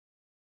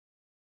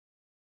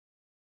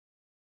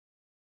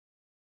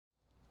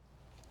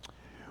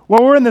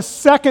Well, we're in the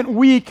second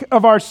week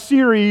of our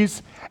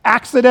series,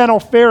 Accidental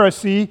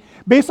Pharisee,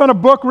 based on a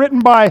book written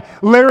by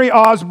Larry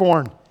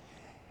Osborne.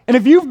 And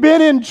if you've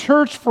been in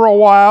church for a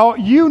while,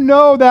 you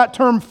know that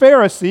term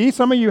Pharisee.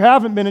 Some of you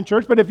haven't been in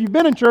church, but if you've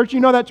been in church, you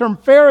know that term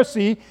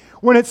Pharisee.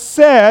 When it's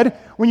said,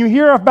 when you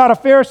hear about a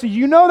Pharisee,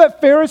 you know that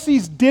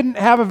Pharisees didn't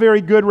have a very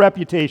good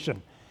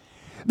reputation.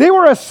 They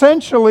were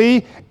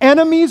essentially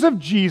enemies of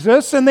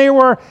Jesus, and they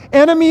were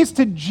enemies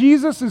to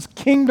Jesus'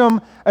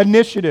 kingdom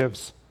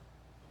initiatives.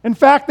 In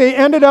fact, they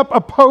ended up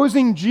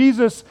opposing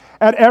Jesus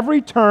at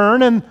every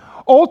turn, and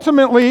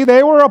ultimately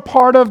they were a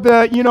part of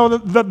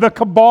the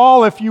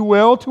cabal, if you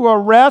will, to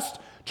arrest,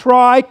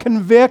 try,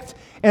 convict,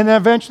 and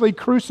eventually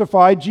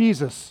crucify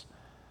Jesus.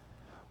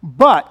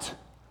 But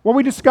what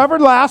we discovered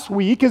last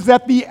week is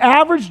that the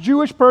average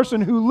Jewish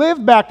person who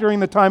lived back during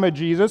the time of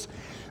Jesus,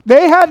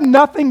 they had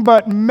nothing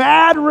but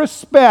mad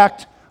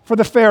respect for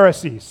the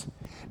Pharisees.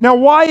 Now,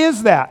 why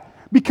is that?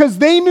 Because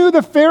they knew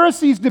the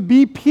Pharisees to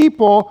be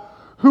people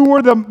who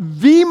were the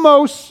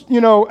most,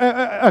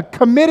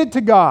 committed to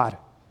God.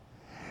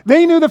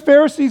 They knew the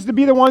Pharisees to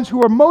be the ones who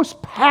were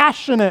most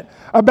passionate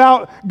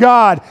about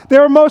God. They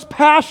were most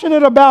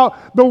passionate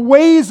about the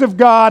ways of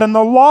God and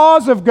the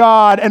laws of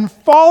God and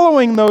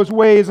following those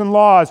ways and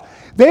laws.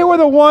 They were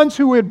the ones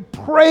who would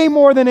pray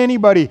more than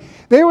anybody.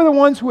 They were the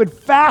ones who would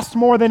fast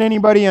more than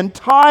anybody and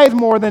tithe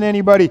more than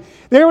anybody.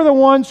 They were the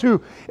ones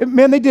who,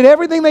 they did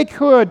everything they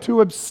could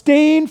to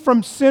abstain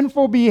from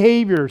sinful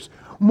behaviors,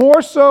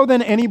 more so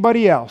than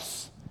anybody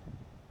else.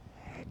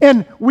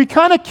 And we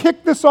kind of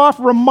kicked this off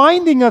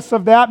reminding us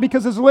of that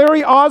because, as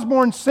Larry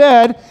Osborne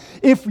said,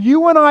 if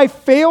you and I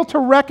fail to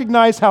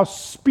recognize how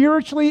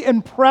spiritually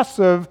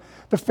impressive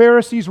the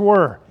Pharisees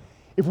were,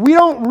 if we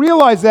don't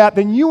realize that,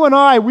 then you and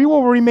I, we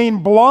will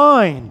remain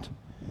blind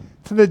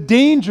to the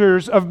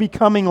dangers of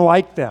becoming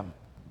like them.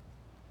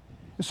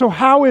 So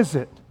how is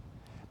it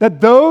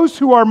that those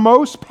who are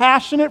most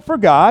passionate for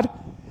God,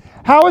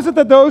 how is it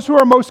that those who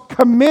are most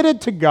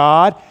committed to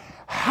God,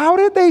 how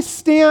did they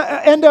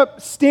end up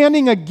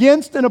standing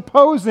against and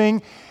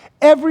opposing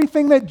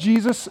everything that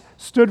Jesus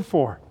stood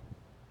for?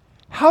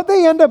 How'd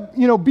they end up,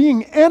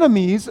 being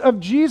enemies of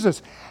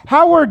Jesus?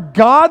 How were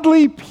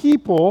godly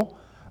people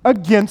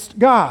against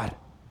God?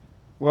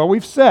 Well,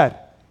 we've said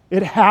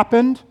it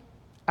happened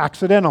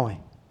accidentally.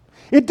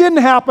 It didn't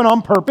happen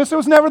on purpose. It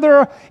was never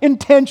their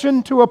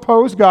intention to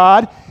oppose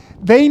God.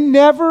 They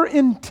never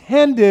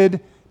intended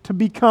to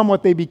become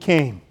what they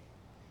became.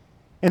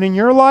 And in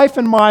your life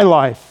and my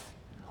life,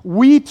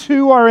 we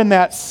too are in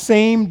that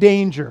same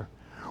danger.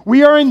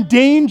 We are in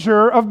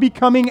danger of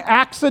becoming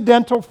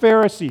accidental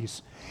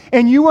Pharisees.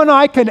 And you and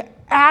I can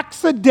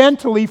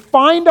accidentally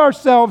find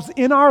ourselves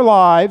in our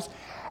lives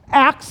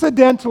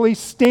accidentally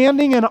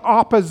standing in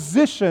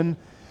opposition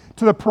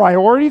to the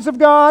priorities of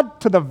God,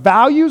 to the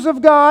values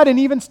of God, and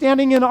even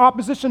standing in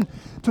opposition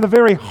to the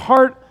very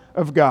heart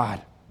of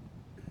God.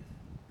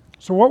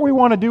 So what we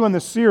want to do in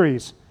this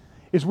series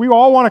is we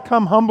all want to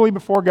come humbly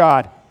before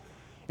God.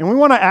 And we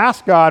want to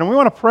ask God, and we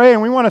want to pray,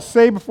 and we want to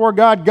say before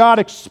God, God,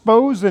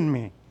 expose in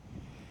me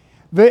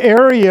the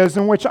areas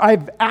in which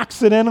I've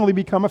accidentally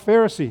become a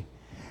Pharisee.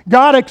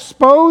 God,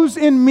 expose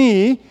in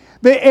me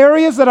the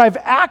areas that I've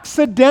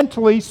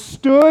accidentally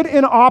stood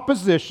in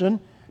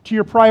opposition to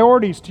your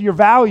priorities, to your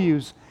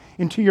values,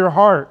 and to your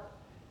heart.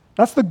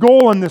 That's the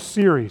goal in this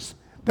series,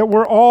 that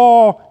we're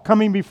all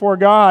coming before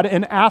God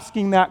and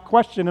asking that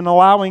question and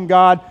allowing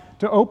God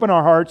to open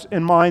our hearts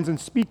and minds and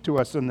speak to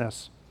us in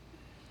this.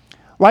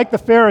 Like the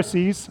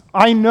Pharisees,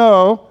 I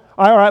know,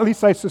 or at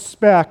least I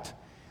suspect,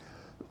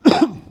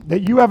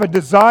 that you have a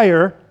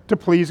desire to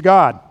please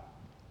God,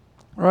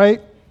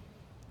 right?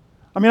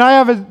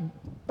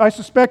 I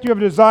suspect you have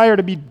a desire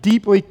to be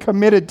deeply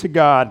committed to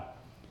God,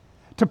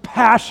 to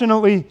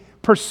passionately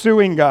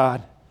pursuing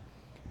God.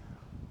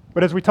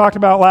 But as we talked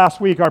about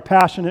last week, our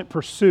passionate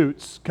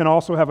pursuits can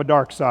also have a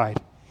dark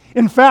side.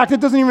 In fact,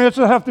 it doesn't even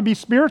have to be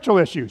spiritual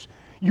issues.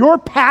 Your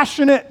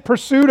passionate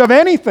pursuit of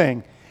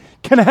anything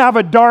can have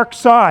a dark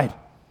side.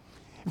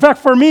 In fact,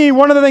 for me,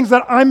 one of the things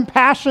that I'm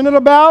passionate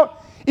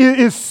about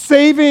is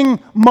saving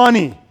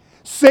money,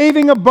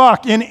 saving a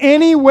buck in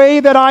any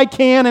way that I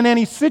can, in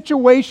any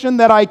situation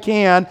that I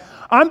can.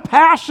 I'm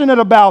passionate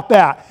about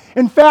that.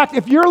 In fact,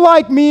 if you're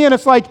like me and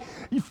it's like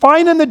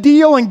finding the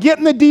deal and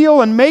getting the deal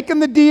and making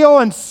the deal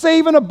and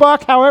saving a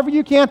buck however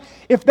you can,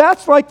 if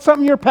that's like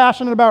something you're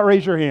passionate about,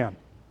 raise your hand.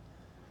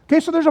 Okay,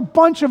 so there's a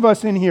bunch of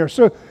us in here.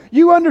 So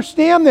you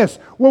understand this.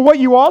 Well, what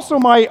you also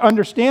might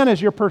understand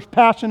is your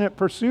passionate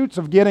pursuits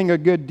of getting a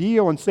good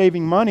deal and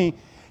saving money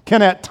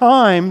can at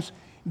times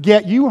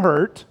get you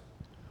hurt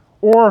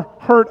or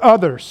hurt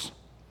others.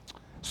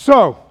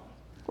 So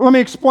let me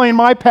explain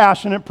my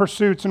passionate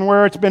pursuits and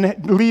where it's been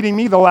leading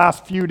me the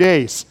last few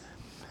days.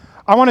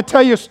 I want to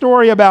tell you a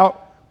story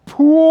about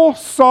Pool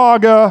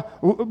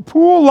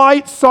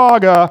Light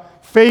Saga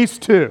Phase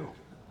 2.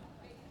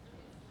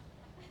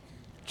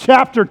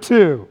 Chapter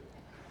 2.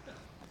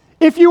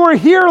 If you were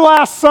here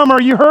last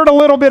summer, you heard a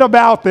little bit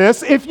about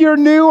this. If you're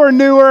new or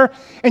newer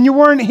and you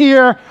weren't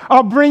here,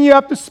 I'll bring you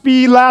up to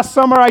speed. Last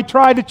summer, I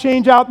tried to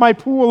change out my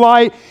pool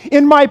light.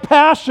 In my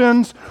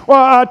passions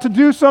to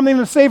do something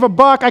to save a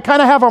buck, I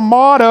kind of have a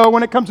motto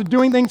when it comes to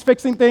doing things,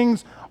 fixing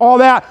things, all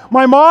that.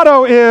 My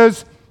motto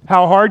is,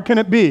 how hard can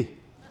it be?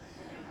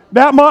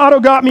 That motto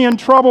got me in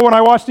trouble when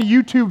I watched a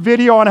YouTube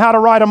video on how to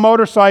ride a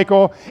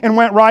motorcycle and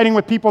went riding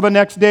with people the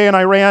next day, and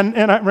I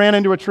ran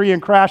into a tree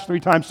and crashed 3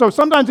 times. So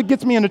sometimes it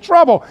gets me into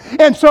trouble.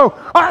 And so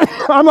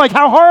I'm like,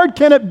 how hard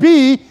can it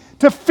be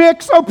to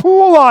fix a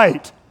pool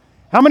light?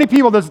 How many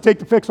people does it take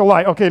to fix a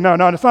light? Okay, no,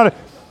 it's not.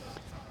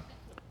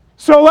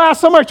 So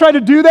last summer I tried to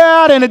do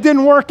that, and it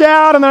didn't work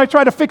out, and then I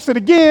tried to fix it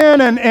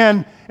again,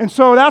 and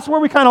so that's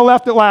where we kind of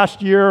left it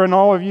last year, and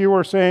all of you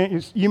were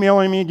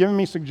emailing me, giving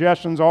me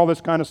suggestions, all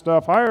this kind of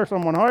stuff. Hire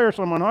someone.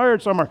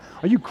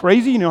 Are you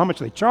crazy? You know how much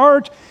they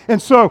charge?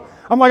 And so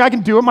I'm like, I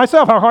can do it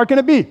myself. How hard can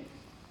it be?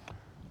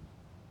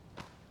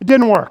 It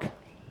didn't work.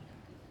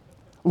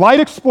 Light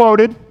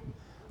exploded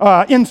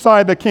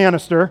inside the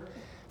canister,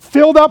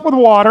 filled up with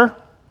water, and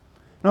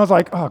I was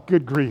like, oh,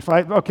 good grief.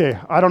 I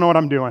don't know what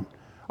I'm doing.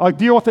 I'll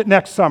deal with it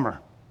next summer.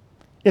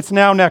 It's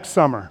now next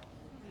summer.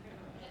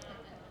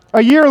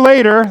 A year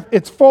later,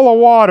 it's full of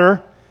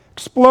water,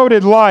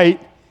 exploded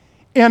light,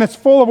 and it's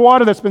full of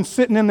water that's been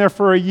sitting in there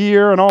for a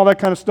year and all that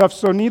kind of stuff.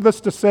 So needless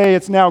to say,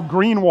 it's now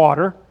green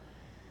water,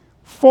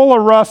 full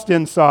of rust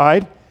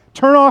inside.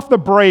 Turn off the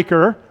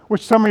breaker,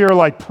 which some of you are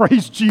like,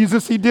 praise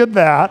Jesus, he did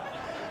that.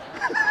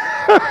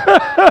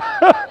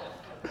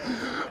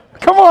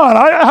 Come on,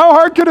 how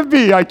hard could it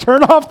be? I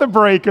turn off the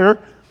breaker.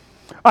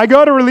 I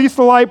go to release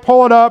the light,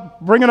 pull it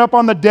up, bring it up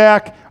on the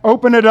deck,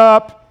 open it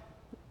up,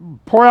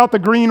 pour out the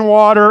green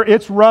water.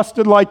 It's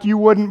rusted like you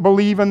wouldn't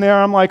believe in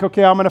there. I'm like,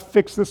 okay, I'm going to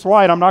fix this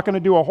light. I'm not going to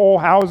do a whole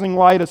housing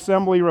light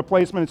assembly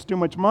replacement. It's too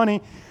much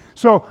money.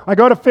 So I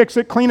go to fix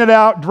it, clean it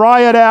out,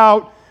 dry it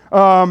out.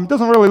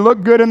 Doesn't really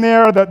look good in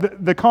there.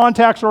 The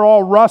contacts are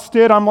all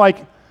rusted. I'm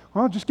like,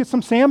 well, just get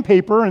some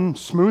sandpaper and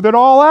smooth it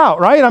all out,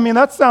 right? I mean,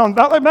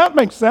 that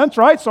makes sense,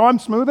 right? So I'm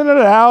smoothing it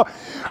out.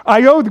 I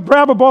go to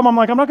grab a bulb. I'm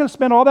like, I'm not going to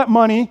spend all that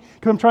money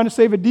because I'm trying to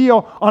save a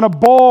deal on a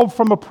bulb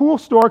from a pool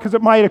store because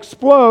it might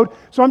explode.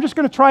 So I'm just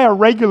going to try a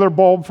regular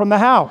bulb from the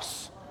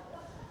house.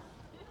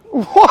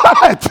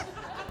 What?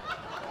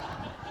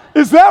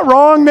 Is that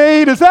wrong,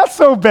 Nate? Is that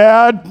so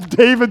bad?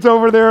 David's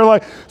over there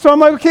like, so I'm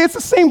like, okay, it's the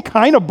same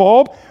kind of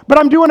bulb, but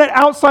I'm doing it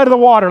outside of the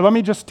water. Let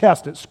me just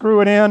test it. Screw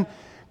it in.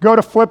 Go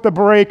to flip the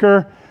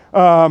breaker,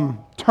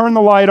 turn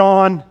the light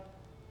on,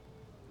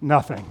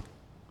 nothing.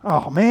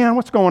 Oh man,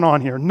 what's going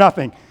on here?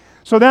 Nothing.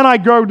 So then I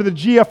go to the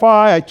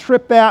GFI, I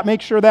trip that,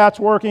 make sure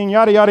that's working,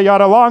 yada, yada,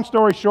 yada. Long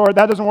story short,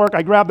 that doesn't work.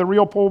 I grab the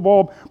real pool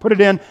bulb, put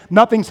it in,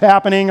 nothing's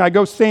happening. I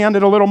go sand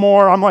it a little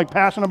more. I'm like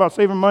passionate about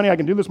saving money. I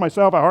can do this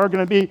myself. How hard can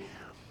it be?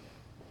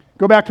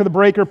 Go back to the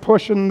breaker,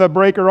 pushing the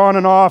breaker on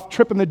and off,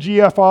 tripping the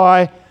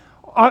GFI.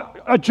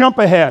 I jump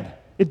ahead.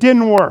 It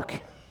didn't work.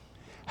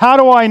 How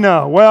do I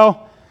know?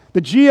 Well,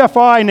 the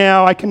GFI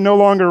now, I can no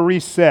longer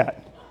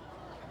reset.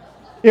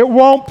 It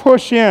won't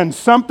push in.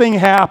 Something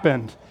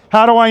happened.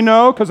 How do I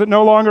know? Because it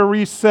no longer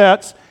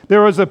resets.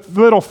 There was a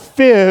little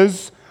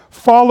fizz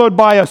followed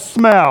by a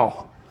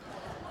smell.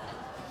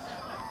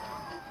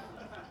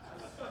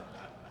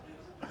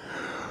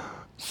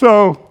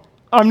 So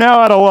I'm now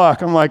out of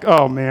luck. I'm like,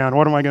 oh man,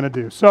 what am I going to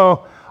do?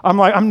 So I'm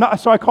like,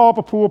 so I call up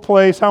a pool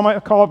place. I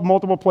call up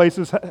multiple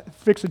places,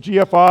 fix a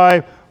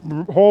GFI,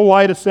 whole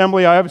light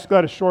assembly. I obviously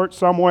got a short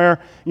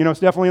somewhere. You know, it's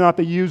definitely not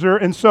the user.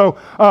 And so,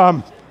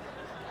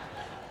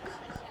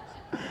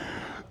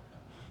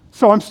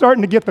 so I'm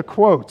starting to get the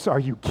quotes. Are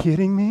you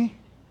kidding me?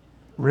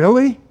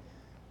 Really?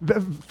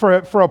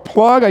 For a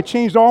plug, I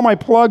changed all my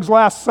plugs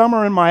last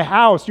summer in my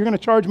house. You're going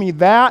to charge me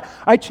that?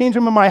 I changed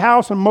them in my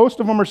house, and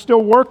most of them are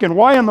still working.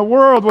 Why in the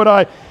world would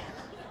I?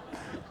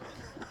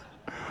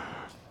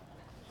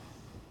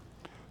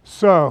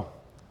 So,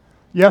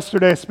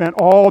 yesterday I spent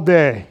all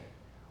day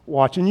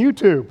watching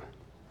YouTube,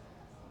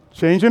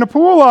 changing a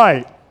pool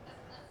light.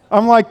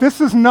 I'm like,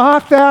 this is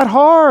not that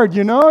hard,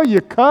 you know?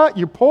 You cut,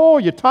 you pull,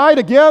 you tie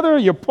together,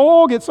 you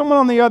pull, get someone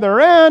on the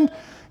other end.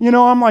 You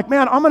know, I'm like,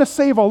 man, I'm going to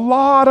save a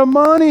lot of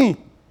money.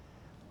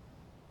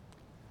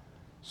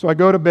 So I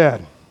go to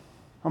bed.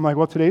 I'm like,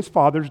 well, today's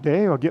Father's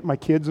Day. I'll get my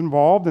kids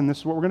involved, and this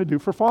is what we're going to do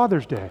for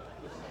Father's Day.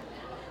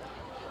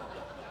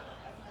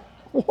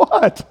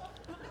 What?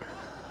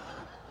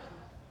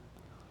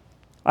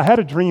 I had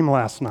a dream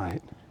last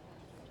night.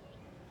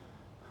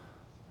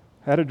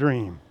 Had a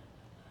dream.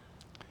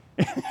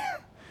 This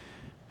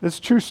is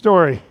a true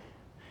story.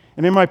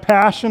 And in my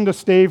passion to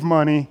save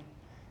money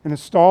and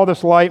install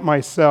this light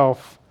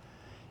myself,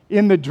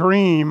 in the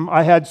dream,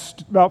 I had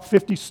about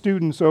 50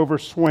 students over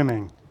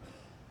swimming.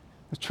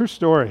 It's a true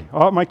story.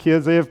 All my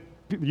kids, they have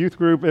youth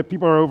group,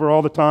 people are over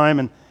all the time,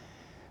 and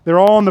they're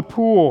all in the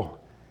pool.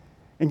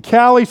 And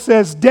Callie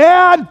says,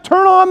 Dad,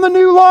 turn on the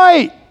new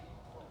light.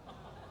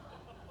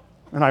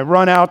 And I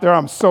run out there,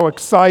 I'm so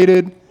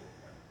excited,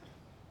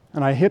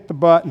 and I hit the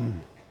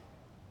button.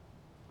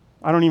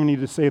 I don't even need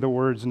to say the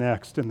words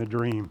next in the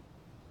dream.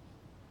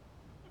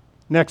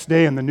 Next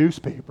day in the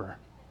newspaper,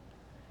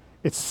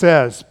 it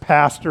says,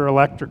 pastor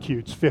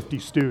electrocutes 50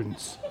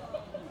 students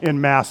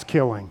in mass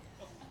killing.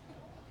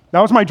 That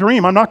was my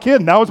dream. I'm not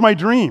kidding. That was my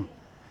dream.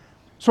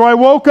 So I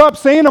woke up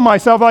saying to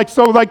myself,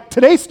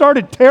 today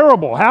started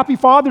terrible. Happy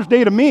Father's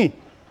Day to me.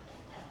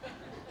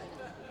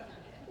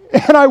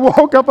 And I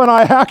woke up and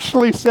I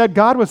actually said,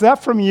 God, was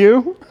that from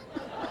you?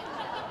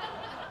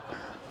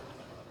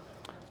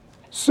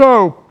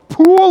 So,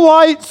 Pool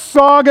Light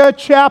Saga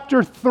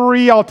Chapter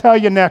 3, I'll tell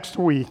you next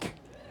week.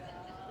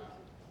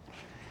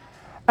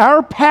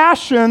 Our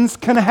passions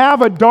can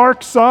have a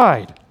dark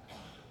side.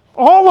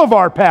 All of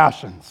our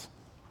passions.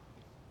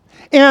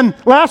 And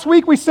last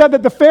week we said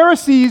that the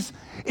Pharisees,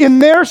 in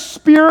their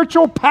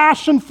spiritual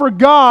passion for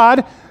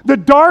God, the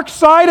dark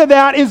side of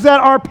that is that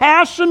our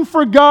passion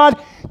for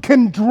God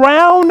can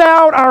drown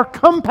out our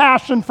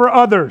compassion for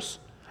others.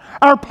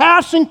 Our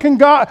passion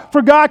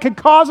for God can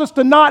cause us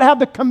to not have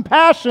the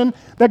compassion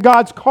that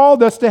God's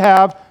called us to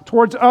have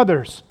towards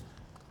others.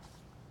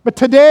 But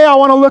today I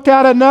want to look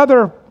at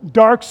another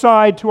dark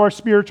side to our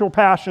spiritual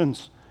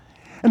passions.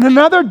 And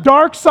another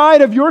dark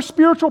side of your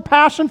spiritual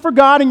passion for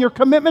God and your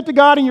commitment to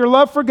God and your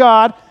love for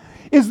God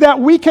is that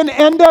we can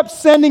end up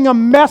sending a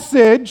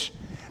message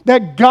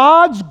that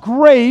God's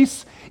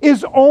grace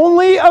is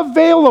only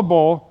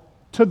available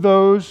to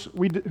those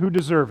who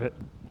deserve it.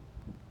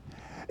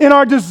 In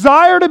our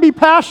desire to be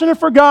passionate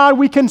for God,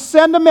 we can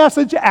send a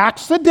message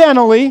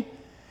accidentally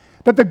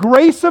that the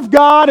grace of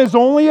God is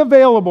only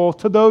available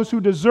to those who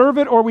deserve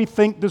it or we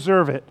think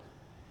deserve it.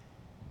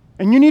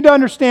 And you need to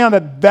understand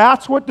that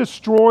that's what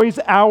destroys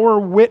our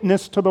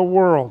witness to the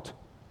world.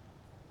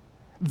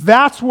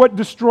 That's what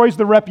destroys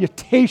the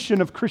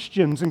reputation of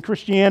Christians and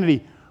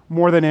Christianity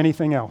more than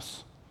anything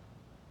else.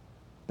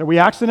 That we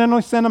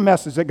accidentally send a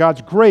message that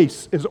God's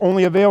grace is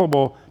only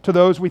available to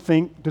those we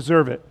think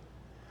deserve it.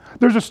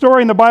 There's a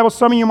story in the Bible,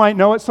 some of you might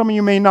know it, some of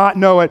you may not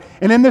know it.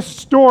 And in this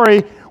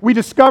story, we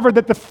discovered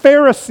that the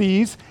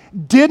Pharisees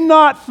did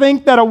not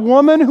think that a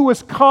woman who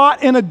was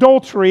caught in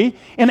adultery,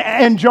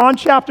 in John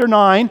chapter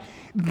 9,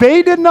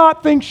 they did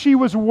not think she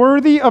was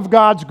worthy of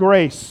God's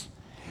grace.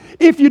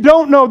 If you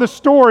don't know the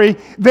story,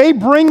 they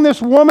bring this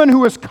woman who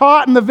was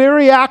caught in the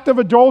very act of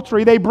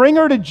adultery, they bring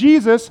her to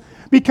Jesus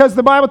because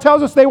the Bible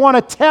tells us they want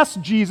to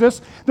test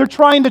Jesus. They're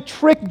trying to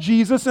trick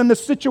Jesus in the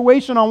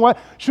situation on what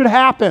should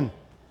happen.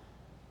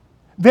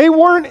 They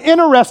weren't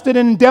interested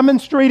in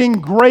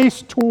demonstrating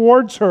grace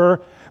towards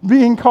her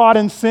being caught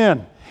in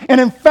sin. And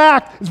in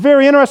fact, it's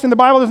very interesting, the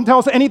Bible doesn't tell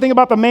us anything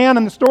about the man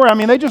in the story. I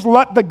mean, they just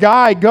let the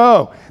guy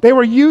go. They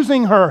were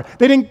using her.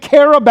 They didn't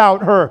care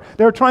about her.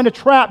 They were trying to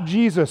trap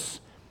Jesus.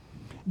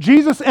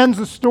 Jesus ends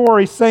the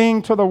story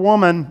saying to the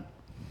woman,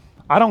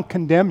 I don't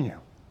condemn you.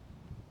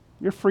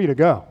 You're free to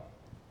go.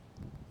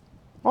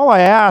 All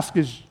I ask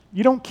is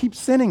you don't keep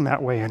sinning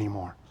that way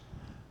anymore.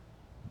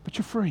 But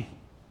you're free.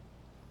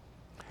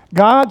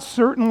 God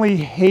certainly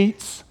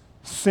hates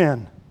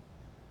sin.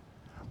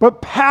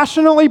 But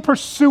passionately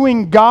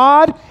pursuing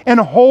God and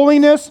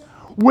holiness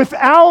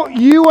without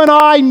you and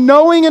I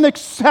knowing and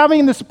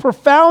having this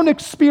profound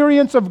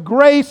experience of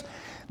grace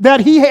that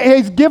He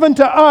has given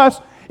to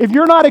us, if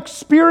you're not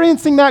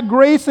experiencing that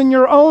grace in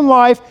your own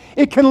life,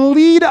 it can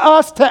lead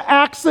us to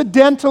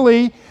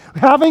accidentally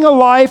having a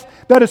life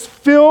that is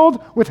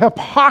filled with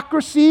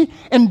hypocrisy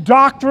and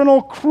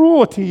doctrinal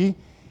cruelty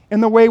in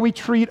the way we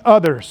treat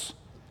others,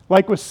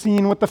 like was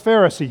seen with the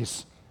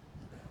Pharisees.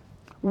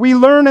 We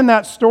learn in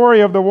that story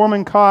of the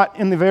woman caught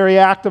in the very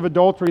act of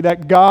adultery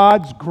that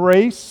God's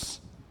grace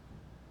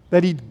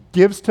that He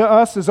gives to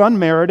us is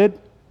unmerited.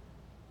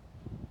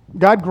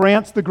 God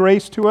grants the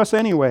grace to us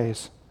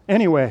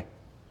anyway.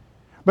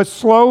 But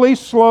slowly,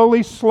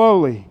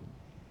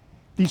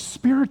 these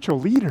spiritual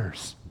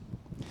leaders,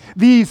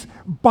 these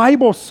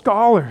Bible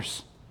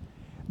scholars,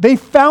 they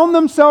found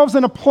themselves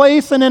in a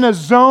place and in a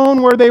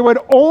zone where they would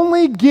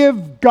only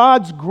give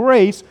God's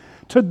grace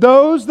to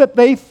those that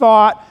they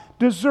thought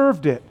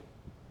deserved it.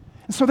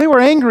 And so they were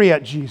angry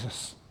at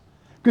Jesus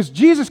because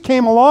Jesus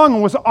came along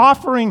and was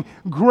offering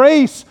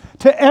grace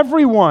to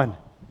everyone.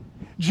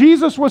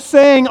 Jesus was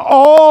saying,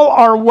 all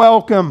are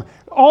welcome.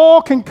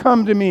 All can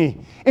come to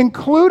me,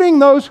 including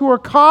those who are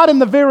caught in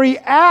the very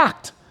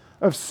act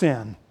of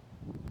sin.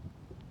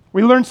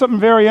 We learned something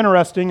very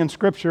interesting in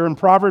Scripture in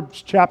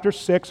Proverbs chapter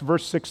 6,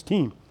 verse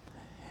 16.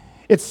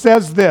 It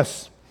says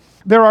this,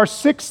 there are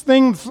 6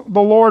 things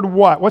the Lord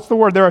what? What's the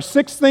word? There are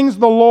 6 things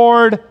the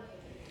Lord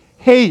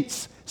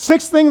hates.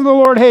 6 things the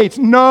Lord hates.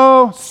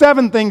 No,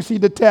 7 things He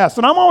detests.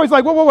 And I'm always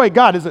like, wait,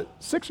 God, is it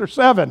 6 or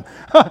 7?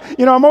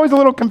 I'm always a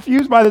little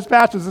confused by this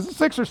passage. Is it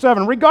 6 or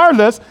 7?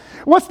 Regardless,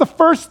 what's the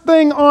first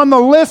thing on the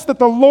list that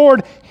the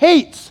Lord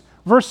hates?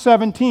 Verse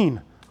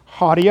 17,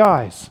 haughty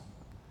eyes.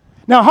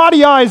 Now,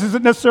 haughty eyes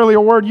isn't necessarily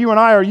a word you and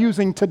I are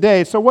using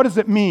today. So what does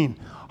it mean?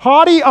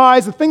 Haughty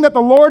eyes, the thing that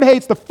the Lord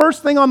hates, the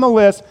first thing on the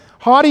list,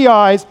 haughty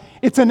eyes,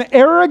 it's an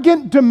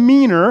arrogant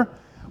demeanor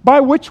by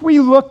which we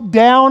look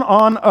down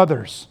on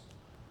others.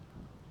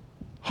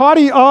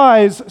 Haughty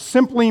eyes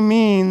simply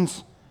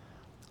means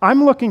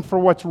I'm looking for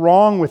what's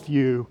wrong with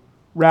you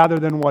rather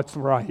than what's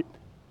right.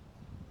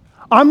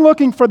 I'm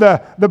looking for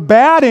the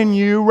bad in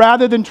you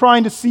rather than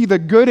trying to see the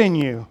good in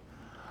you.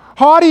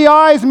 Haughty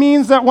eyes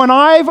means that when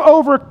I've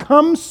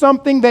overcome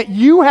something that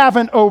you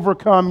haven't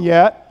overcome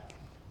yet,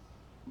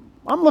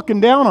 I'm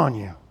looking down on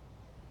you.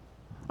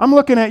 I'm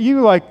looking at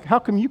you like, how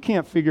come you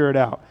can't figure it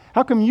out?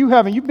 How come you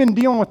haven't? You've been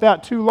dealing with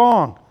that too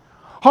long.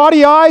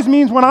 Haughty eyes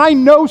means when I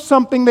know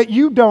something that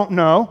you don't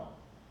know,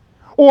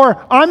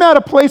 or I'm at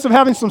a place of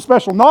having some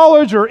special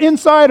knowledge or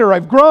insight, or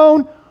I've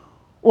grown,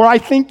 or I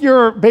think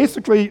you're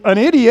basically an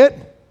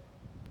idiot,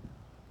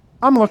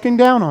 I'm looking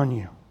down on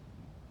you.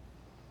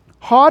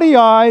 Haughty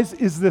eyes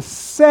is the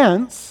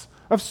sense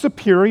of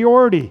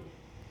superiority.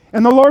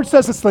 And the Lord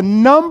says it's the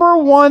number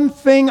one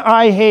thing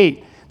I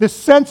hate, this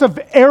sense of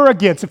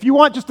arrogance. If you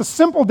want just a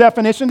simple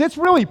definition, it's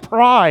really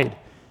pride.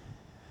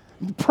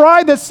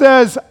 Pride that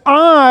says,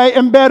 I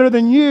am better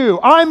than you.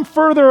 I'm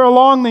further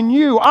along than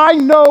you. I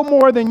know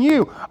more than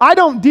you. I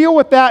don't deal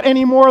with that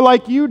anymore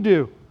like you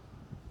do.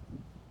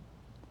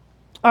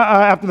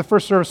 After the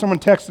first service, someone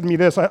texted me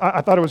this.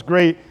 I thought it was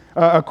great.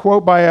 A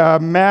quote by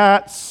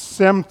Matt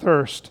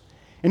Semthurst.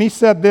 And he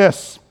said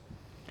this,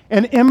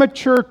 an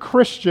immature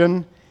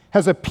Christian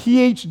has a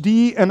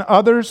PhD in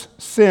others'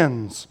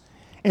 sins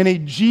and a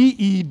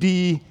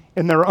GED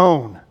in their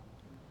own.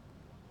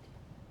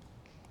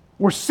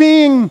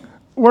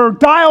 We're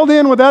dialed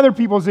in with other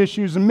people's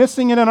issues and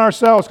missing it in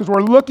ourselves because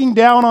we're looking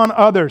down on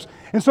others.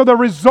 And so the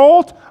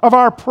result of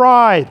our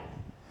pride,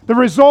 the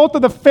result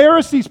of the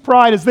Pharisees'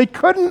 pride is they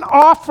couldn't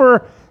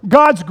offer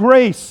God's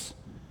grace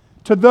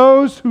to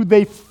those who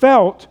they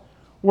felt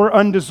were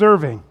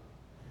undeserving.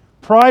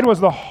 Pride was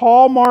the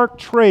hallmark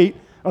trait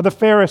of the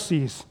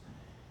Pharisees.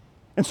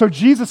 And so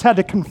Jesus had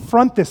to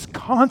confront this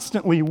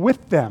constantly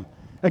with them.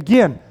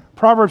 Again,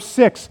 Proverbs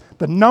 6,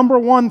 the number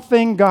one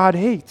thing God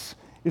hates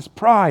is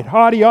pride,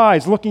 haughty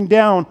eyes, looking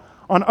down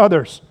on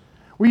others.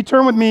 Will you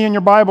turn with me in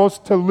your Bibles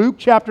to Luke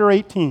chapter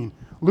 18?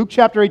 Luke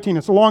chapter 18.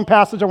 It's a long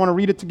passage. I want to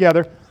read it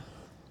together.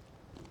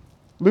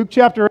 Luke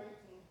chapter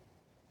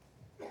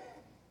 18.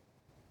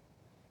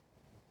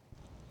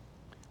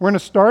 We're going to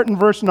start in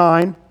verse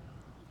 9.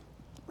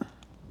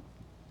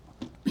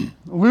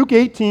 Luke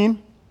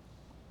 18,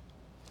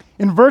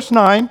 in verse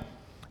 9, and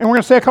we're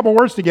going to say a couple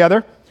words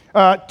together.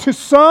 To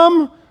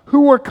some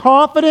who were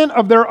confident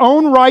of their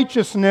own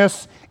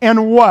righteousness,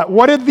 and what?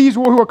 What did these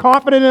who were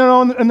confident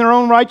in their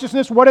own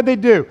righteousness, what did they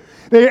do?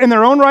 In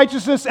their own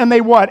righteousness, and they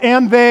what?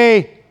 And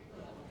they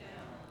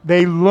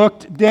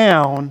looked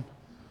down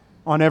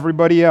on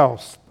everybody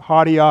else.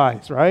 Haughty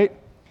eyes, right?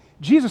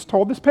 Jesus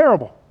told this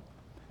parable.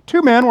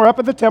 Two men were up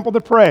at the temple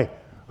to pray.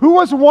 Who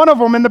was one of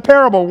them in the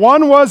parable?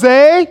 One was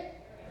a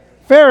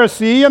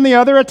Pharisee and the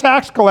other a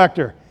tax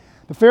collector.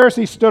 The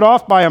Pharisee stood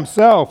off by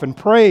himself and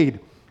prayed,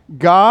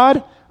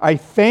 God, I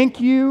thank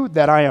you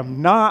that I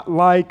am not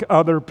like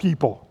other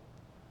people.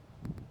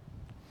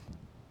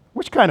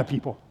 Which kind of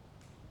people?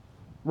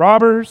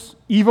 Robbers,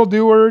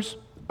 evildoers,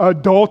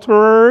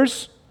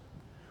 adulterers,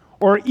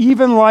 or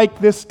even like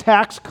this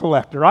tax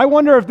collector. I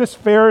wonder if this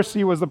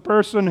Pharisee was the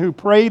person who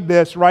prayed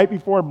this right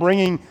before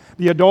bringing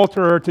the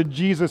adulterer to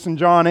Jesus in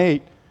John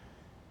 8.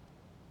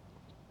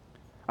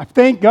 I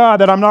thank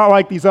God that I'm not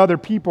like these other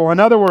people. In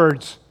other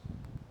words,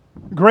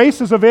 grace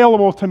is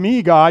available to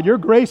me, God. Your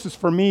grace is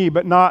for me,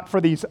 but not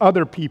for these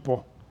other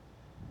people.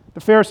 The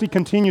Pharisee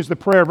continues the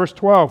prayer, verse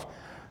 12.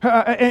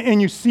 And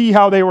you see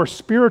how they were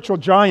spiritual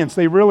giants.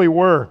 They really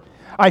were.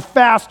 I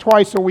fast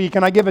twice a week,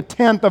 and I give a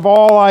tenth of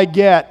all I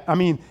get. I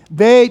mean,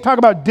 they talk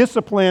about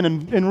discipline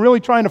and really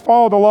trying to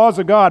follow the laws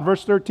of God,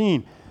 verse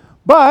 13.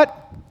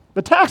 But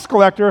the tax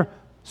collector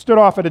stood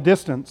off at a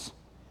distance.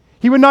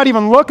 He would not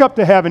even look up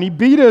to heaven. He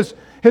beat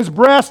his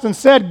breast and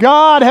said,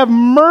 God, have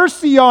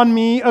mercy on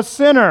me, a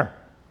sinner.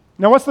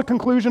 Now, what's the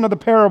conclusion of the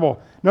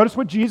parable? Notice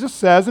what Jesus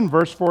says in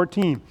verse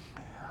 14.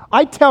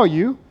 I tell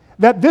you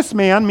that this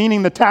man,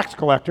 meaning the tax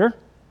collector,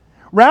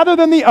 rather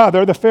than the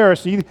other, the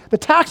Pharisee, the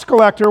tax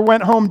collector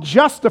went home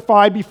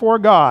justified before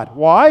God.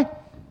 Why?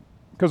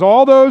 Because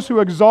all those who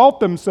exalt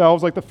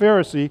themselves like the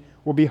Pharisee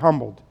will be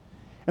humbled,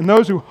 and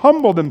those who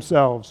humble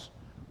themselves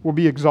will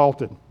be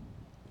exalted.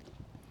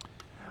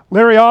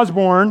 Larry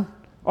Osborne,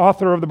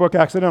 author of the book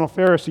Accidental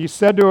Pharisees,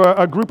 said to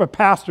a group of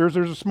pastors,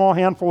 there's a small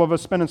handful of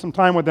us spending some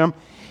time with them,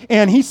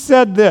 and he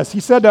said this. He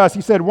said to us,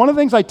 he said, one of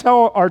the things I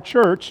tell our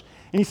church,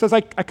 and he says,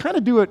 I kind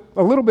of do it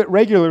a little bit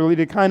regularly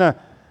to kind of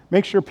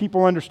make sure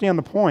people understand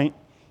the point.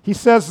 He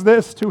says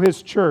this to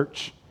his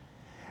church.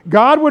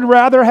 God would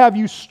rather have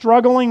you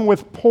struggling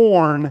with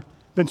porn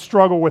than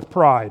struggle with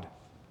pride.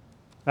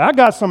 That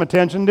got some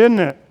attention, didn't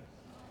it?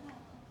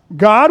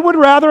 God would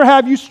rather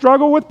have you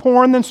struggle with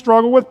porn than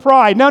struggle with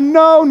pride. Now,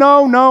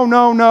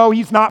 no,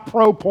 he's not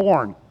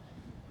pro-porn.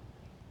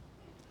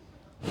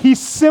 He's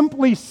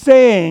simply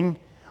saying,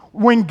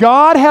 when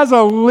God has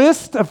a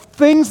list of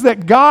things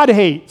that God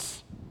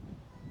hates,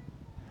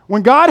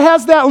 when God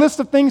has that list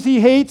of things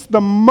he hates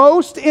the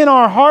most in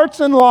our hearts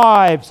and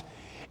lives,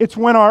 it's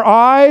when our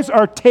eyes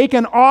are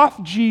taken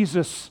off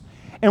Jesus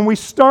and we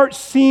start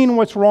seeing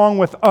what's wrong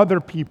with other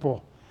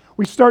people.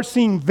 We start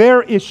seeing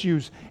their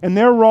issues and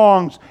their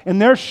wrongs and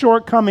their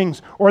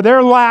shortcomings or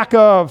their lack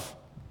of.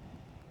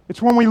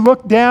 It's when we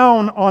look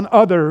down on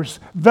others,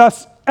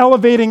 thus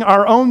elevating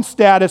our own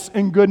status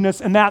and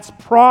goodness, and that's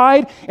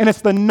pride, and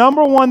it's the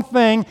number one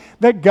thing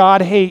that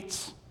God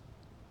hates.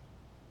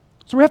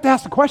 So we have to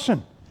ask the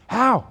question,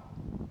 how?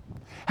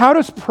 How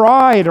does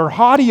pride or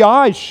haughty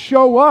eyes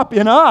show up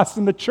in us,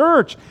 in the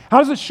church? How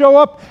does it show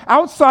up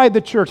outside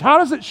the church? How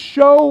does it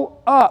show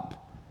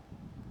up?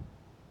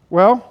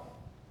 Well,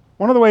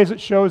 one of the ways it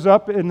shows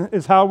up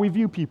is how we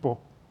view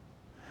people.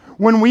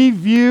 When we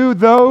view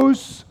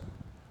those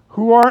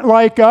who aren't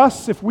like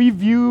us, if we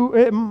view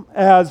them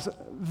as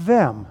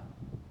them,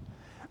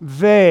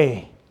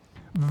 they,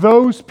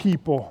 those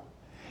people,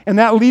 and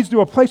that leads to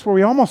a place where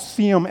we almost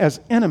see them as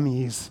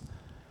enemies,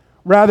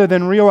 rather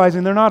than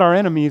realizing they're not our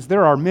enemies,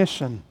 they're our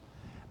mission.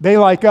 They,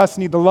 like us,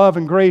 need the love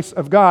and grace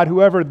of God,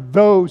 whoever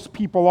those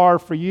people are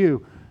for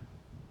you.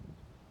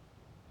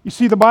 You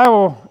see, the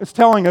Bible is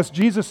telling us,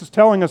 Jesus is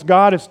telling us,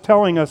 God is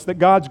telling us that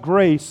God's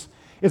grace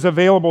is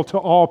available to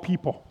all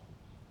people.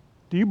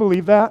 Do you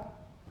believe that?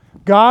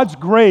 God's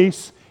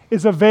grace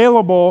is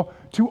available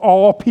to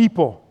all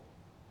people.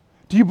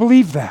 Do you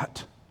believe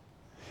that?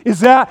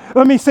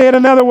 Let me say it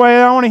another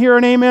way. I want to hear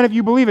an amen if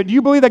you believe it. Do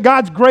you believe that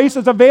God's grace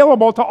is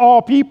available to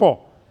all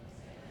people?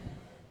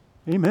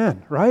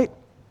 Amen, right?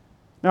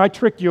 Now, I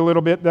tricked you a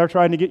little bit there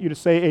trying to get you to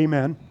say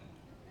amen.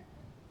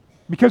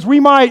 Because we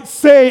might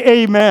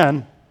say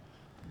amen,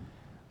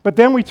 but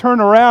then we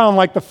turn around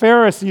like the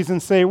Pharisees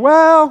and say,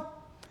 well,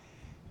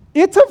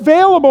 it's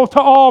available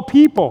to all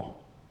people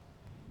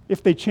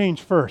if they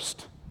change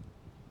first,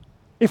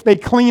 if they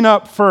clean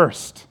up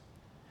first.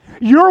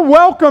 You're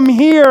welcome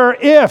here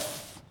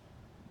if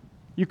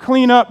you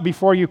clean up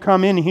before you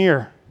come in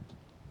here.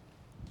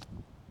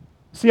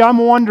 See, I'm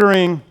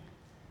wondering,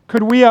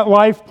 could we at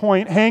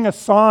LifePoint hang a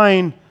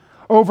sign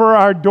over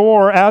our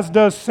door, as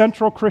does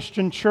Central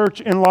Christian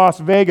Church in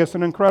Las Vegas,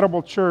 an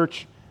incredible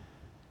church,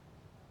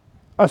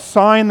 a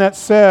sign that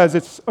says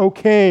it's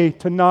okay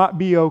to not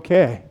be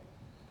okay.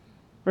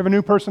 We have a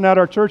new person at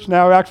our church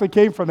now who actually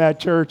came from that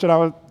church, and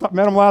I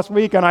met him last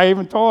week, and I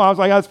even told him, I was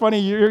like, that's funny,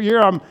 you're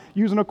here, I'm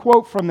using a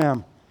quote from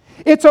them.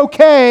 It's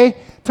okay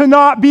to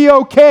not be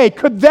okay.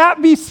 Could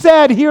that be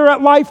said here at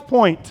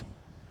LifePoint?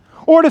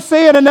 Or to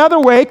say it another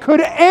way, could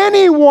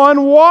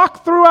anyone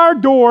walk through our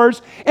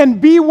doors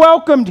and be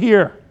welcomed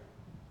here?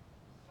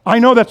 I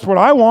know that's what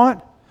I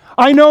want.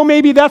 I know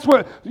maybe that's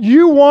what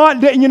you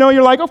want. You know,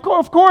 you're like, of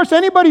course,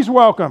 anybody's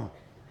welcome.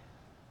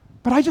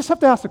 But I just have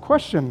to ask the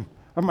question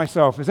of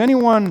myself, is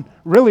anyone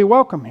really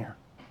welcome here?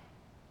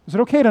 Is it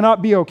okay to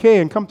not be okay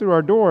and come through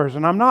our doors?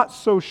 And I'm not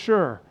so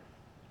sure.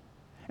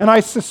 And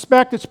I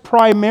suspect it's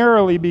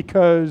primarily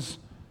because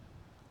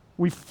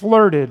we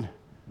flirted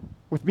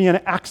with being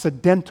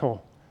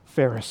accidental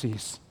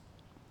Pharisees.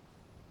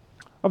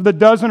 Of the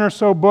dozen or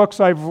so books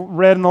I've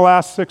read in the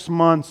last 6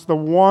 months, the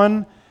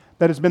one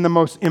that has been the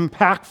most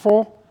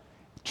impactful,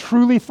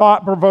 truly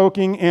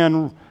thought-provoking,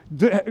 and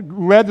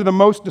led to the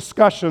most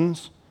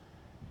discussions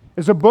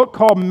is a book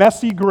called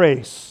Messy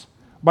Grace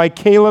by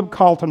Caleb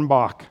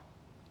Kaltenbach.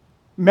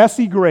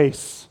 Messy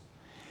Grace.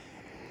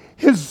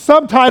 His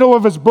subtitle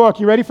of his book,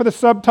 you ready for the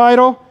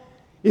subtitle?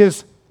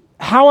 Is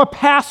How a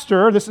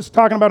Pastor, this is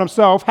talking about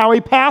himself, How a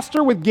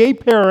Pastor with Gay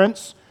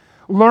Parents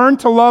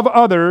Learned to Love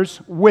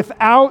Others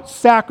Without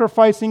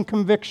Sacrificing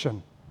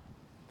Conviction.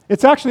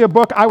 It's actually a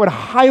book I would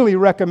highly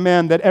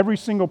recommend that every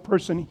single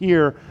person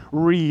here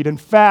read. In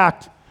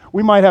fact,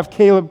 we might have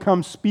Caleb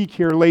come speak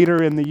here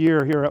later in the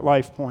year here at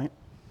LifePoint.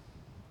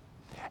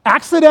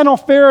 Accidental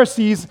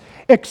Pharisees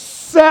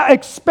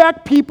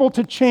expect people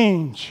to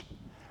change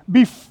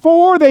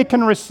before they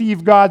can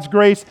receive God's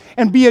grace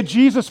and be a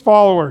Jesus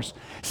followers.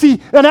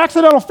 See, an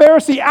accidental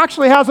Pharisee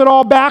actually has it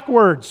all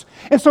backwards.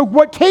 And so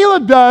what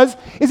Caleb does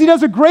is he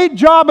does a great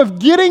job of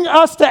getting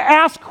us to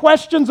ask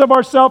questions of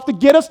ourselves, to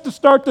get us to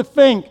start to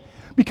think.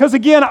 Because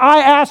again, I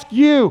ask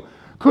you,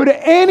 could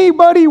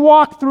anybody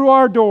walk through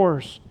our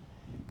doors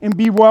and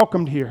be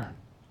welcomed here?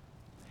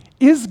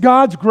 Is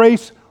God's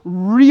grace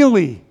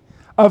really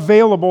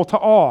available to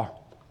all?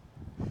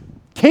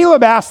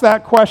 Caleb asked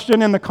that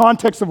question in the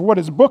context of what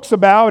his book's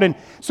about, and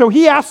so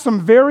he asked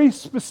some very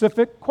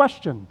specific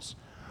questions.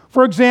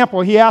 For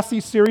example, he asked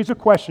these series of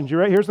questions.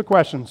 Here's the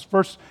questions.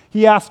 First,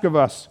 he asked of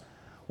us,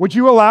 would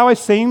you allow a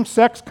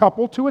same-sex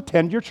couple to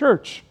attend your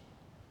church?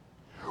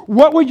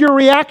 What would your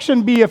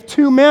reaction be if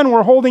two men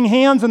were holding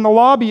hands in the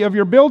lobby of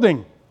your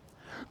building?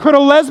 Could a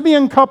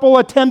lesbian couple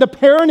attend a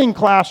parenting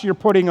class you're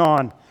putting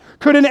on?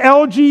 Could an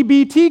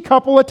LGBT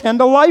couple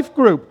attend a life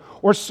group,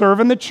 or serve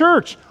in the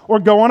church, or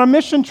go on a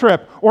mission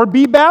trip, or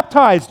be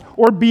baptized,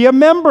 or be a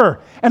member?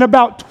 And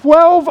about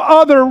 12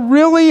 other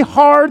really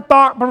hard,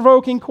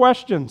 thought-provoking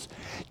questions.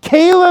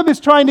 Caleb is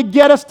trying to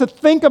get us to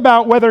think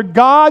about whether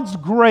God's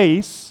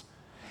grace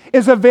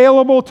is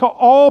available to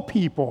all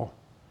people,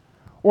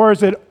 or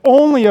is it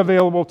only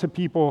available to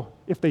people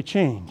if they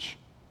change?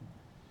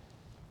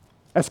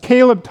 As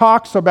Caleb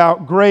talks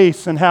about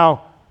grace and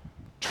how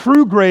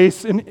true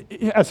grace, and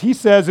as he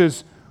says,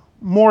 is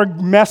more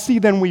messy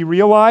than we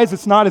realize.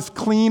 It's not as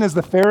clean as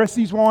the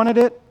Pharisees wanted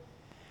it.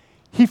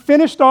 He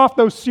finished off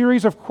those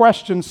series of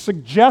questions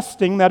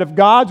suggesting that if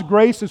God's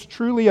grace is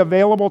truly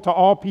available to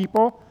all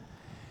people,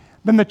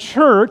 then the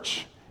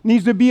church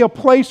needs to be a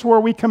place where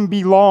we can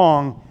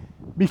belong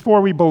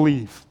before we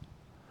believe.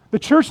 The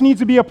church needs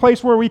to be a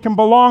place where we can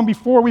belong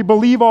before we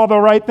believe all the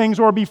right things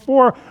or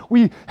before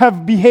we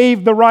have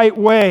behaved the right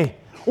way.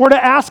 Or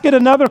to ask it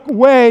another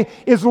way,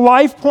 is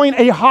Life Point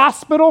a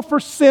hospital for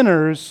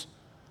sinners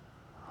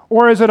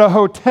or is it a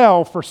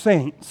hotel for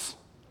saints?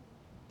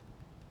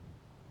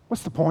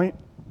 What's the point?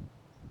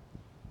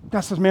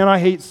 God says, man, I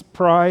hate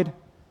pride.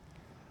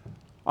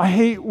 I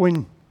hate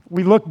when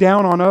we look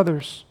down on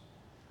others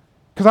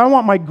because I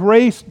want my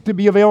grace to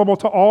be available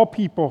to all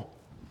people.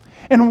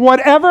 And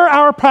whatever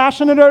our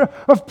passionate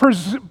of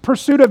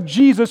pursuit of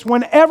Jesus,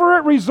 whenever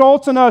it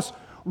results in us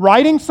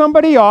writing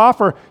somebody off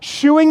or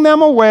shooing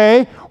them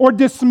away or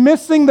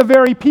dismissing the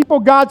very people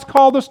God's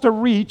called us to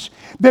reach,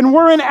 then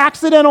we're in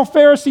accidental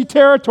Pharisee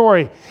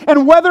territory.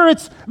 And whether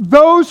it's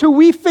those who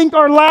we think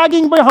are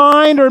lagging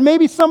behind or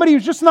maybe somebody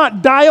who's just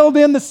not dialed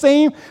in the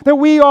same that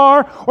we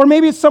are, or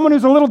maybe it's someone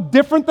who's a little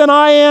different than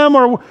I am,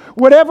 or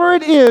whatever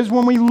it is,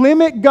 when we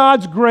limit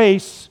God's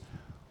grace,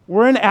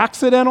 we're in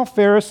accidental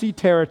Pharisee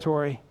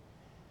territory.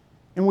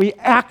 And we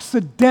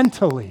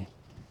accidentally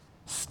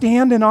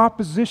stand in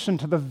opposition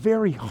to the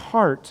very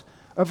heart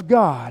of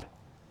God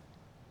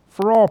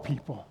for all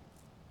people.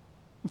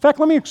 In fact,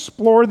 let me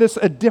explore this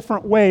a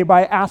different way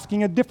by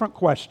asking a different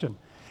question.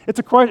 It's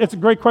a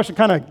great question,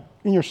 kind of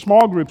in your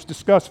small groups,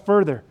 discuss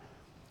further.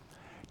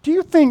 Do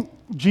you think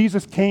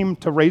Jesus came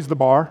to raise the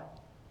bar?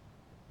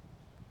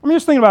 I'm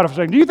just thinking about it for a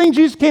second. Do you think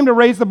Jesus came to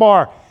raise the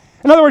bar?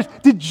 In other words,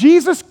 did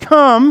Jesus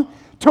come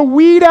to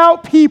weed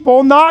out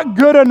people not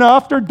good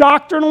enough or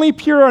doctrinally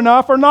pure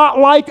enough or not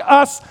like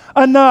us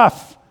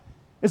enough?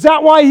 Is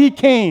that why he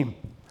came?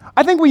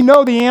 I think we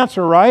know the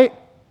answer, right?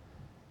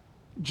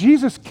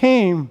 Jesus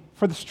came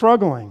for the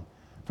struggling,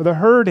 for the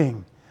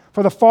hurting,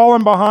 for the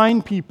fallen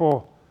behind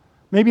people,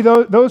 maybe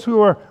those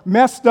who are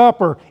messed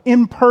up or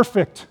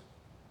imperfect,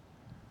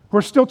 who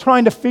are still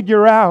trying to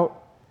figure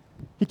out.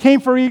 He came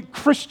for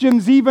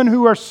Christians even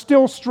who are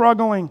still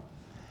struggling.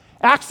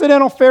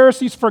 Accidental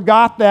Pharisees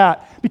forgot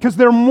that because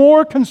they were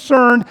more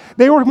concerned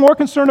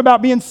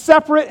about being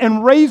separate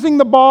and raising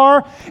the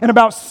bar and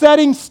about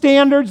setting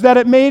standards that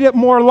it made it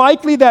more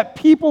likely that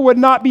people would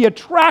not be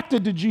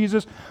attracted to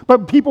Jesus,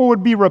 but people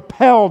would be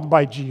repelled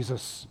by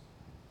Jesus.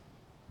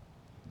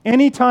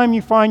 Anytime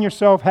you find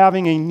yourself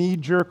having a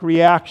knee-jerk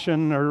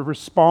reaction or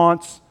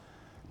response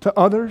to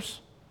others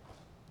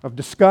of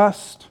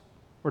disgust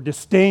or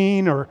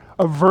disdain or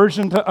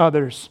aversion to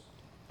others,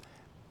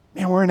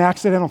 man, we're in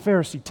accidental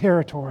Pharisee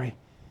territory.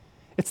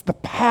 It's the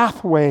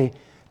pathway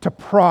to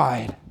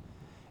pride.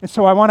 And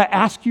so I want to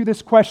ask you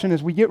this question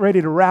as we get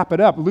ready to wrap it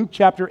up. Luke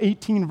chapter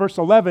 18, verse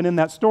 11 in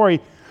that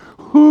story.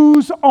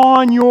 Who's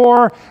on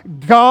your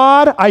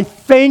God, I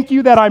thank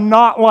you that I'm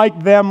not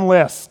like them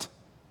list?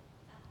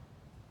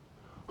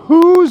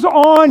 Who's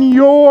on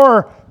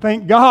your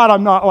thank God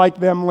I'm not like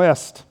them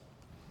list?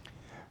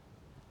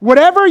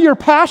 Whatever you're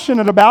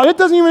passionate about, it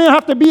doesn't even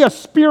have to be a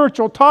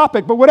spiritual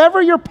topic, but whatever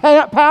you're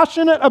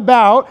passionate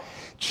about,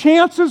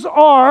 chances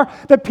are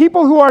that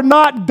people who are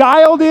not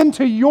dialed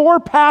into your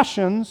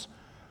passions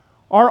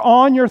are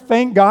on your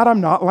thank God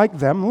I'm not like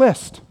them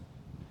list.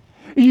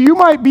 You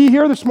might be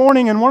here this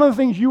morning and one of the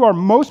things you are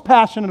most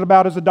passionate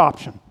about is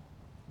adoption.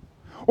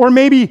 Or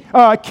maybe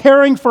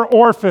caring for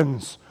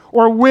orphans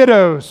or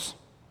widows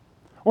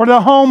or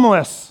the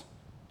homeless.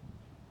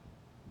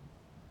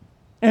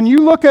 And you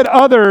look at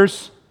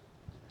others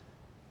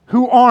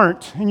who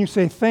aren't, and you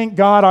say, thank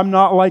God I'm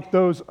not like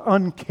those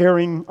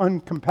uncaring,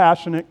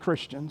 uncompassionate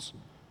Christians.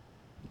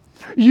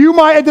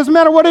 It doesn't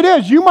matter what it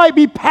is, you might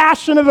be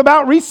passionate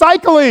about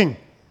recycling,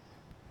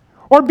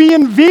 or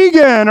being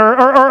vegan,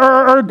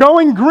 or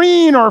going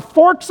green, or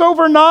forks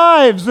over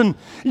knives, and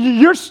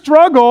your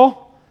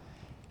struggle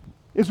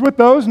is with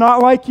those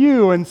not like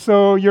you, and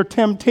so your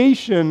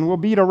temptation will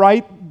be to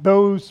write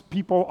those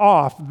people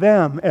off,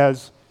 them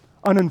as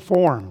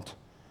uninformed,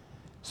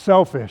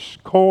 selfish,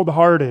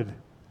 cold-hearted,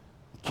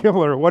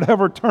 killer,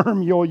 whatever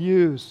term you'll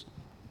use.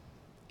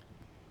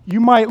 You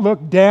might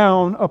look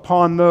down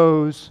upon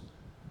those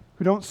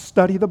who don't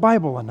study the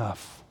Bible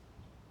enough,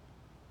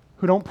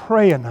 who don't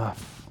pray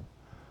enough,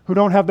 who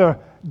don't have the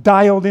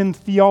dialed-in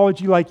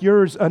theology like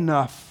yours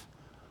enough,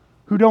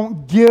 who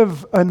don't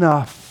give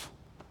enough.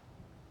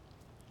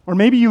 Or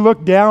maybe you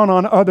look down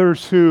on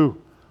others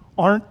who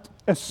aren't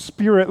as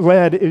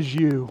spirit-led as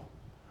you,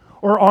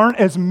 or aren't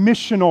as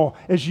missional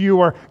as you,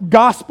 or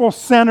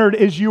gospel-centered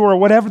as you, or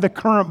whatever the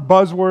current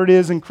buzzword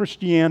is in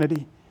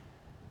Christianity.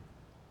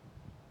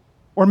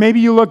 Or maybe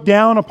you look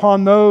down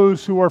upon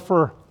those who are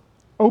for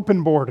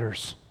open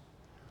borders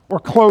or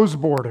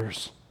closed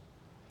borders.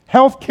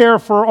 Health care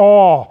for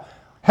all.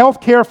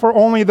 Health care for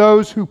only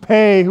those who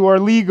pay, who are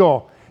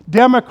legal.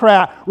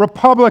 Democrat,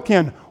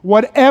 Republican,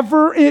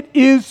 whatever it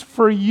is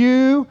for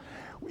you,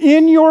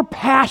 in your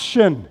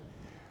passion,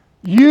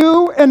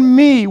 You and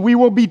me, we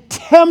will be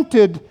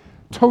tempted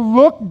to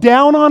look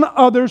down on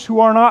others who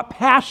are not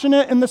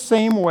passionate in the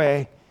same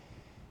way,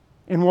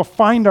 and we'll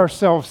find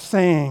ourselves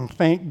saying,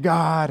 thank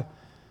God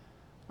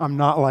I'm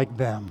not like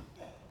them.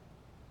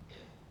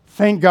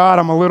 Thank God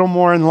I'm a little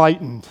more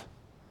enlightened.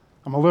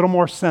 I'm a little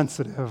more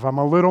sensitive. I'm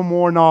a little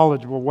more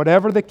knowledgeable,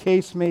 whatever the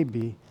case may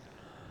be.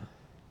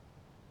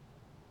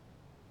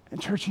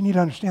 And church, you need to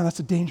understand that's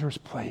a dangerous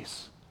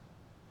place.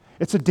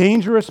 It's a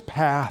dangerous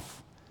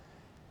path.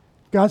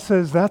 God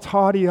says that's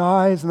haughty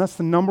eyes, and that's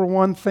the number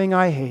one thing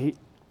I hate.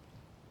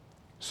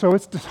 So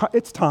it's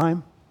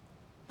time.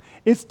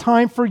 It's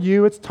time for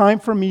you, it's time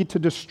for me to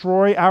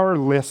destroy our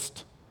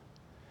list.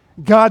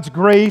 God's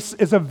grace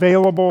is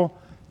available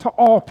to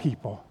all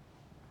people.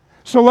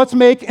 So let's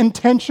make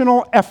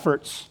intentional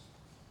efforts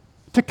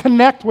to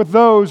connect with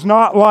those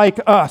not like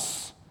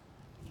us.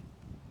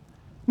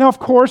 Now, of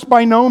course,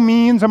 by no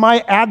means am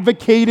I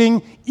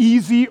advocating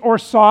easy or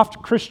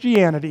soft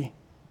Christianity.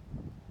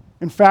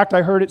 In fact,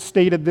 I heard it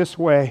stated this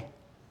way: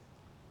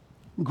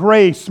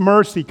 grace,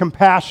 mercy,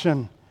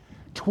 compassion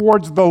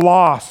towards the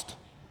lost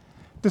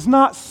does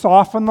not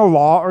soften the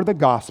law or the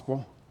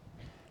gospel.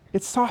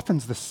 It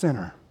softens the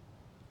sinner.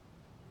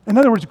 In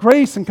other words,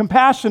 grace and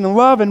compassion and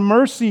love and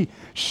mercy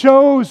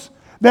shows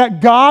that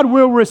God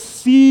will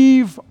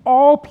receive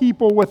all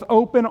people with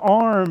open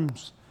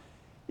arms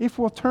if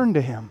we'll turn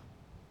to Him.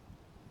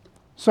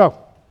 So,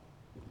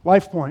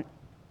 life point.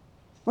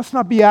 Let's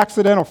not be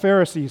accidental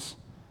Pharisees.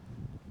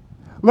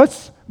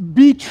 Let's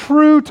be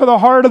true to the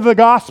heart of the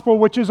gospel,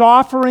 which is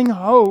offering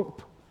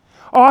hope,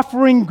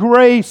 offering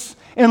grace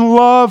and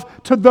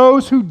love to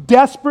those who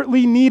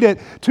desperately need it,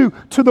 to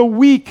the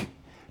weak,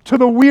 to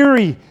the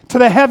weary, to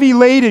the heavy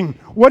laden.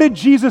 What did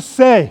Jesus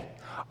say?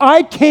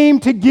 I came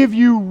to give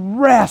you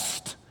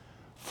rest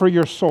for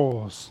your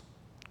souls.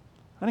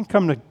 I didn't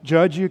come to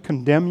judge you,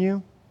 condemn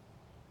you.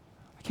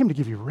 I came to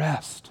give you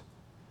rest.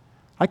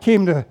 I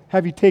came to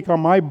have you take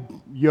on my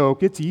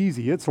yoke. It's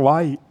easy, it's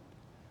light.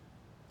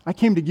 I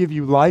came to give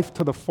you life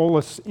to the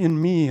fullest in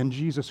me, in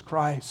Jesus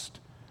Christ.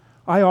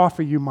 I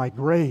offer you my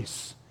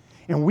grace.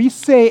 And we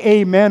say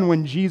amen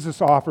when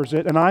Jesus offers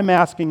it, and I'm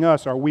asking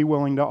us, are we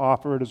willing to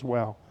offer it as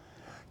well?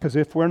 Because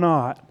if we're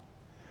not,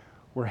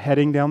 we're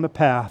heading down the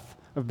path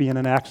of being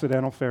an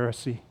accidental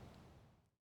Pharisee.